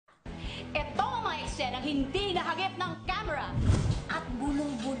Ito ang mga eksenang hindi nahagip ng camera. At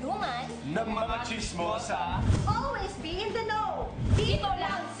bulong-bulungan ng mga chismosa. always be in the know. Dito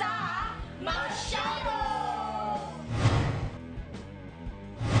lang sa Mashadow!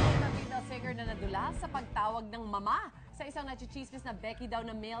 May female singer na nadulas sa pagtawag ng mama sa isang nachichismis na beki daw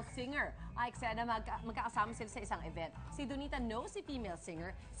na male singer. Ay, eksena magkakasama sila sa isang event. Si Donita knows si female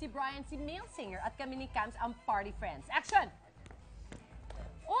singer, si Brian si male singer, at kami ni Cams ang party friends. Action!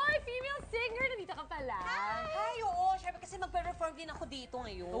 Oy, female singer! Nandito ka pala. Ay, oo. Siyempre kasi magpe-perform din ako dito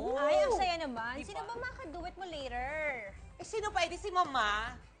ngayon. Ay, ang saya naman. Diba? Sino ba makaduet mo later? Eh, sino pa? Eh, di si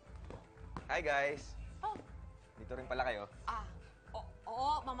Mama. Hi guys. Oh. Dito rin pala kayo.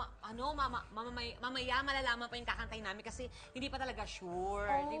 Oo, mamaya malalaman pa yung kakantahin namin kasi hindi pa talaga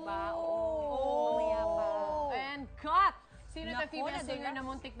sure, di ba? Oo, mamaya pa. And cut! Sino na Naku, female nadulas. singer na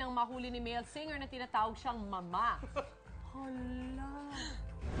muntik ng mahuli ni male singer na tinatawag siyang mama? Hala!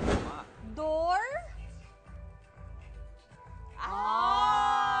 Door?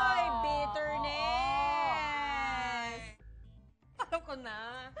 Ay, bitterness! Alam ko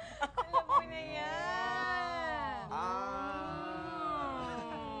na. Alam ko na yan.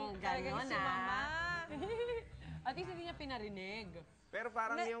 Ganon si Mama. At least hindi niya pinarinig. Pero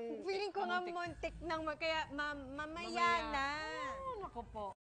parang yung... Feeling ko nga muntik nang kaya mamaya na. Oh, naku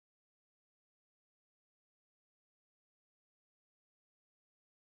po.